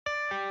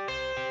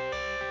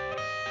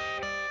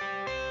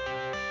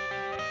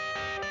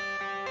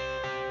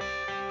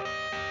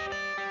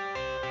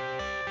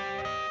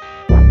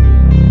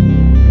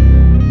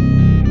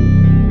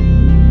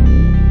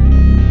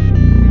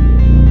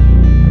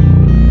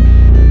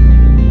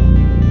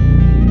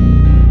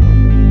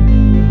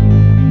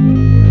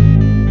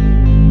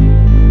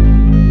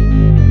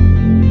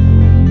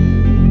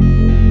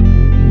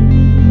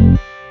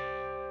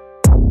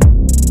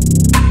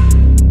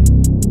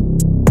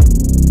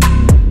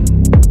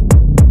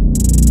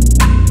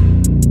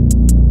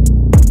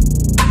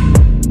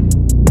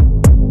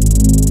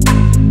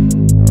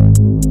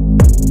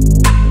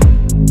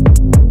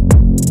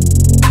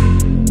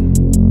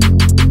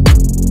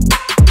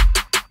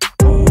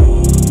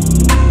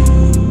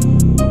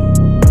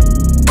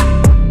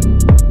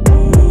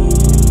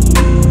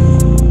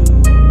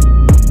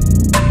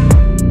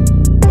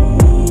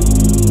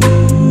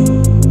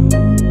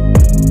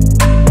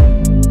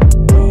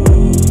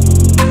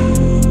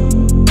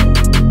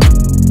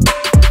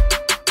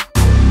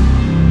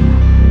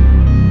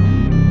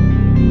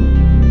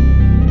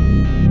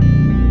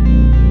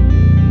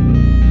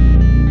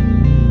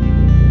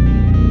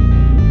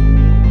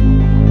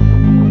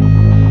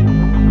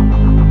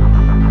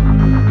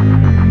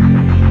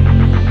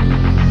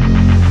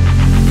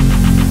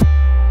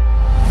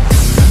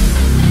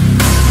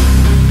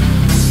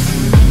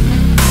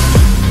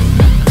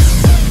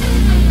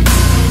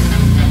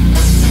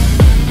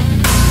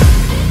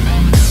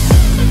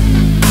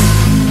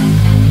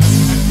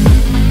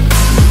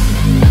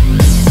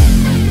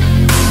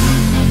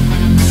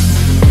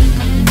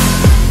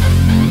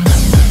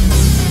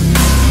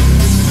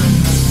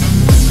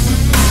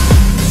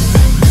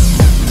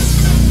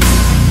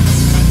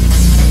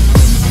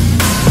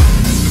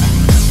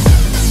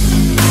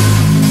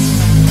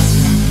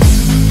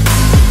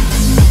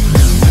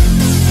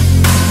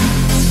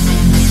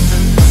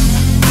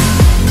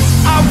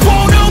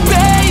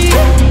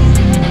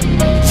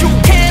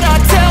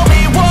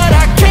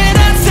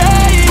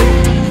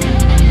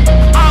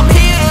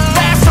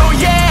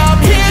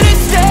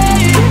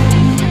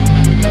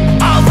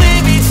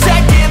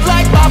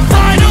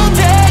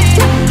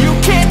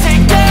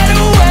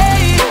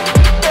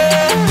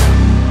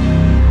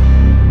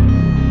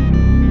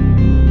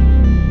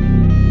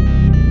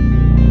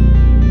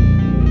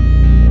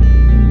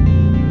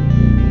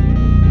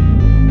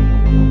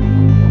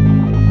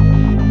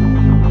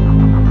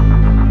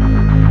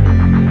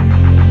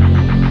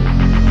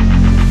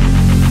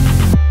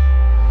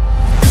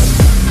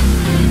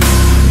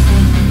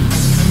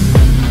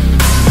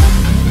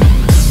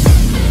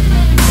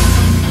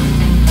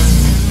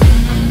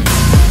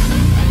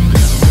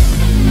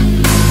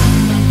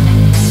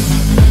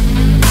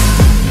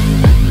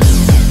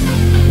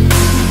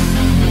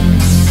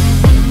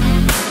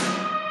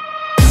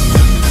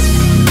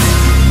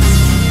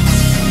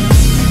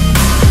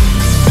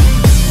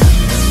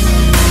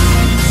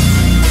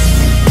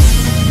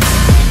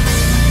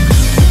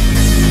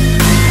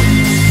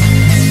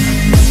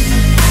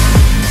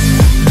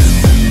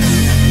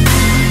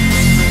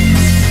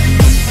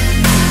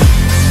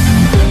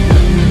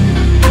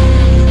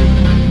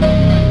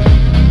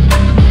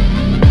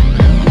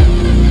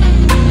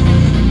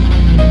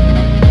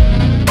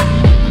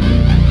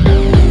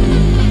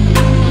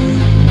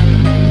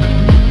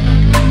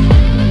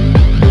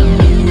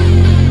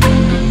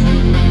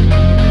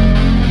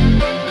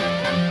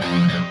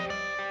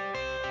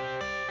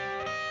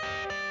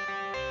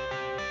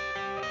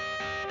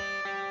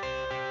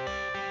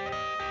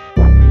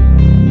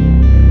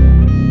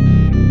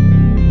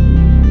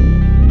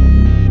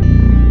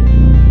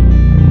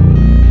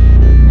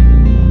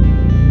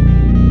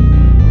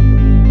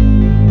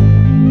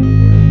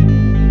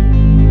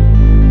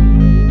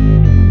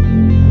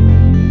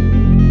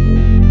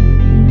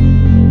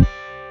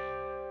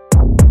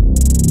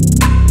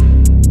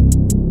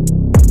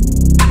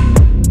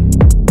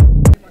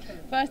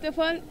First of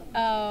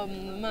all,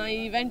 my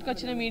event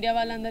kochina media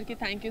vallandarki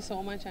thank you so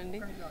much andi.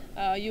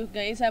 You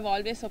guys have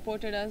always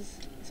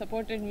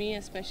supported me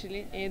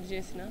especially ed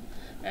chesina,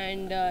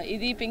 and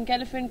idi Pink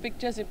Elephant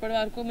Pictures ippadi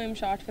varaku mem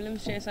short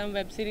films chesam,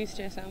 web series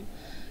chesam,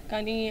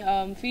 kani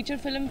feature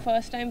film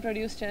first time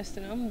produce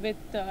chestunnam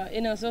with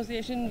in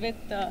association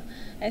with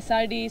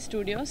SRD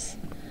Studios.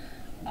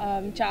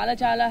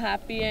 చాలా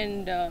happy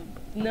and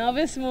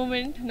nervous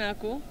moment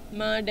నాకు.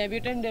 మా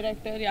debutante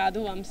director యాదు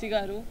Vamsi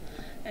గారు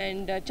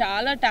and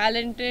చాలా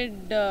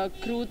talented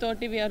crew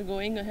తోటి we are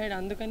going ahead.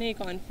 అందుకనే ఈ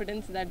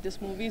confidence that this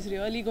movie is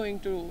really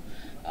going to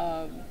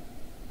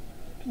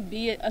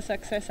be a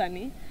success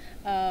అని.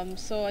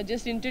 So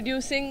just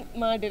introducing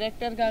మా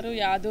డైరెక్టర్ గారు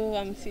యాదు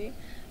వంశీ,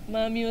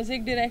 మా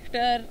మ్యూజిక్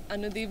డైరెక్టర్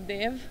అనుదీప్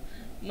దేవ్,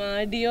 మా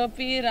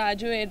డిఓపి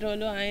రాజు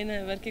ఏడ్రోలు, ఆయన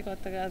ఎవరికి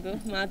కొత్త కాదు,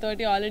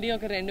 మాతోటి ఆల్రెడీ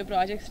ఒక 2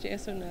 ప్రాజెక్ట్స్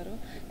చేస్తున్నారు.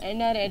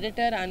 And are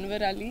editor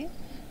Anwar Ali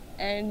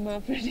and మా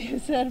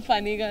ప్రొడ్యూసర్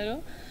ఫనీ గారు.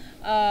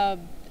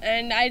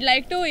 And I'd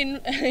like to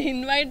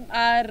invite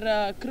our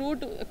crew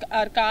to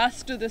are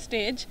cost to the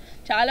stage.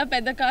 చాలా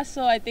పెద్ద cost,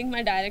 so I think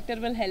my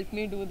director will help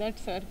me do that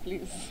sir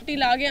please.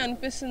 ఇలాగే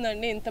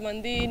అనిపిస్తుందండి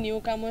ఇంతమంది new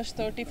comers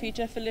తోటి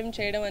feature film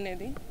చేయడం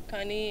అనేది.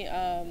 కానీ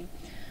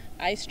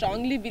I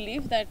strongly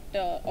believe that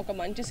ఒక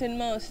మంచి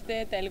సినిమా వస్తే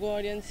తెలుగు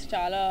ఆడియన్స్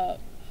చాలా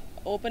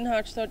ఓపెన్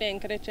హార్ట్స్ తోటి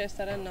ఎంకరేజ్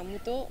చేస్తారని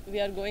నమ్ముతూ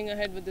we are going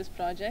ahead with this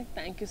project.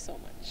 Thank you so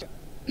much.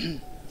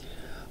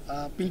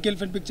 Pink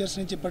elephant pictures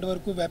నుంచి ఇప్పటి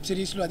వరకు వెబ్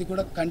సిరీస్లో అది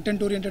కూడా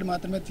కంటెంట్ ఓరియంటెడ్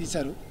మాత్రమే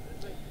తీశారు.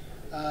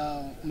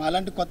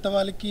 మాలాంటి కొత్త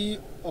వాళ్ళకి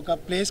ఒక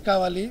ప్లేస్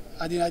కావాలి,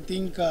 అది ఐ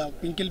థింక్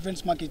పింక్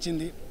ఎలిఫెంట్స్ మాకు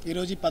ఇచ్చింది.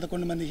 ఈరోజు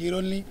 11 మంది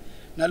హీరోల్ని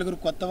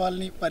 4 కొత్త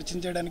వాళ్ళని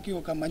పరిచయం చేయడానికి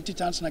ఒక మంచి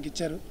ఛాన్స్ నాకు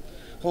ఇచ్చారు.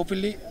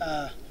 హోప్ఫుల్లీ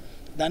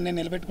దాన్ని నేను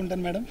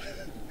నిలబెట్టుకుంటాను madam.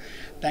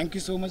 Thank you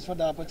so much for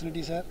the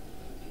opportunity sir.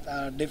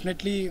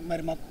 Definitely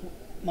మరి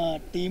మా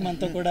టీం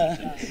అంతా కూడా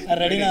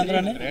రెడీనా?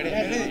 అందులోనే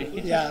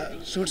యా,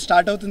 షూట్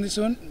స్టార్ట్ అవుతుంది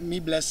సూన్. మీ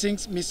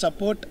బ్లెస్సింగ్స్, మీ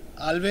సపోర్ట్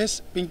ఆల్వేస్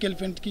పింక్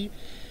ఎలిఫెంట్కి,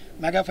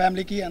 మెగా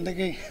ఫ్యామిలీకి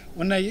అందరికీ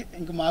ఉన్నాయి.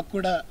 ఇంకా మాకు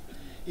కూడా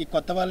ఈ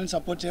కొత్త వాళ్ళని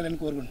సపోర్ట్ చేయాలని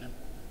కోరుకుంటున్నాను.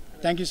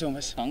 Thank you so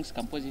much. Songs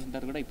compose చేసిన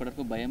తర్వాత కూడా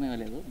ఇప్పటివరకు భయం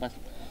ఇవ్వలేదు,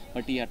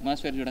 బట్ ఈ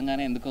అట్మాస్ఫియర్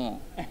చూడంగానే ఎందుకో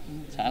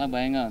చాలా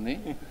భయంగా ఉంది.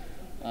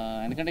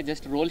 ఎందుకంటే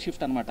జస్ట్ రోల్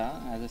షిఫ్ట్ అనమాట.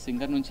 యాజ్ అ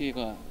సింగర్ నుంచి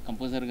ఒక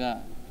కంపోజర్గా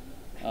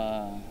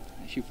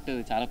షిఫ్ట్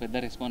చాలా పెద్ద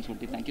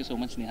responsibility. Thank you so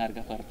much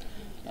Niharika for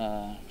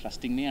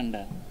trusting me. And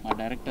మా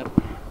డైరెక్టర్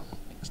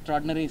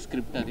ఎక్స్ట్రాడినరీ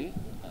స్క్రిప్ట్ అది.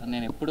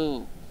 నేను ఎప్పుడు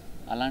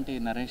అలాంటి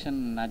నరేషన్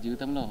నా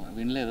జీవితంలో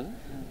వినలేదు.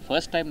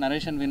 ఫస్ట్ టైం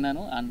నరేషన్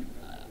విన్నాను.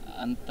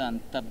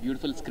 అంత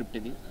బ్యూటిఫుల్ స్క్రిప్ట్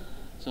ఇది.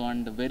 So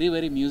and very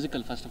very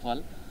musical first of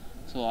all.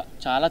 So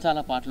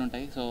చాలా పాటలు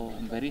ఉంటాయి. So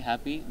I'm very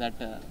happy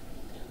that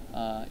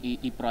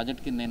ఈ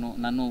ప్రాజెక్ట్కి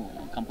నన్ను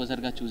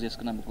కంపోజర్గా చూస్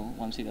చేసుకున్నందుకు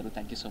వంశీ గారు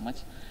thank you so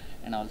much.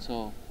 And also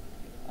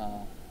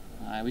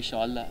I wish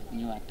all the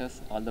new actors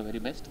all the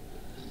very best.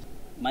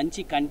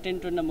 మంచి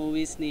కంటెంట్ ఉన్న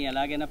మూవీస్ని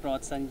ఎలాగైనా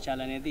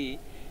ప్రోత్సహించాలనేది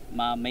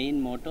మా మెయిన్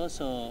మోటో.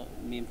 సో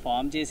మేము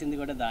ఫామ్ చేసింది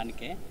కూడా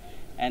దానికే.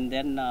 అండ్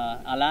దెన్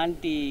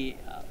అలాంటి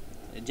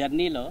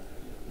జర్నీలో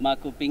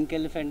మాకు pink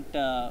elephant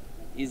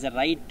is a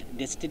right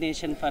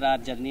destination for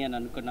hour journey అని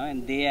అనుకున్నాం.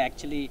 And they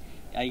actually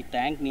I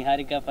thank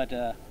Niharika for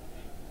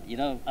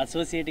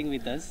associating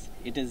with us.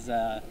 It is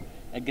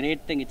a great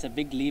thing. It's a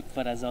big leap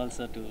for us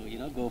also to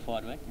go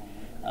forward.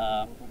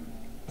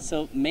 So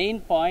main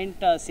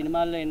point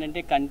సినిమాల్లో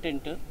ఏంటంటే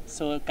content.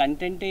 So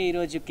కంటెంటే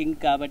ఈరోజు king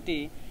కాబట్టి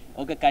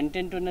ఒక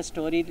content ఉన్న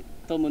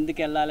స్టోరీతో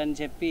ముందుకు వెళ్ళాలని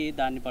చెప్పి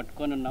దాన్ని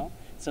పట్టుకొని ఉన్నాం.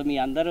 సో మీ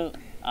అందరూ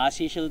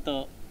ఆశీస్సులతో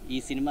ఈ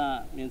సినిమా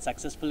మేము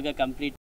సక్సెస్ఫుల్గా కంప్లీట్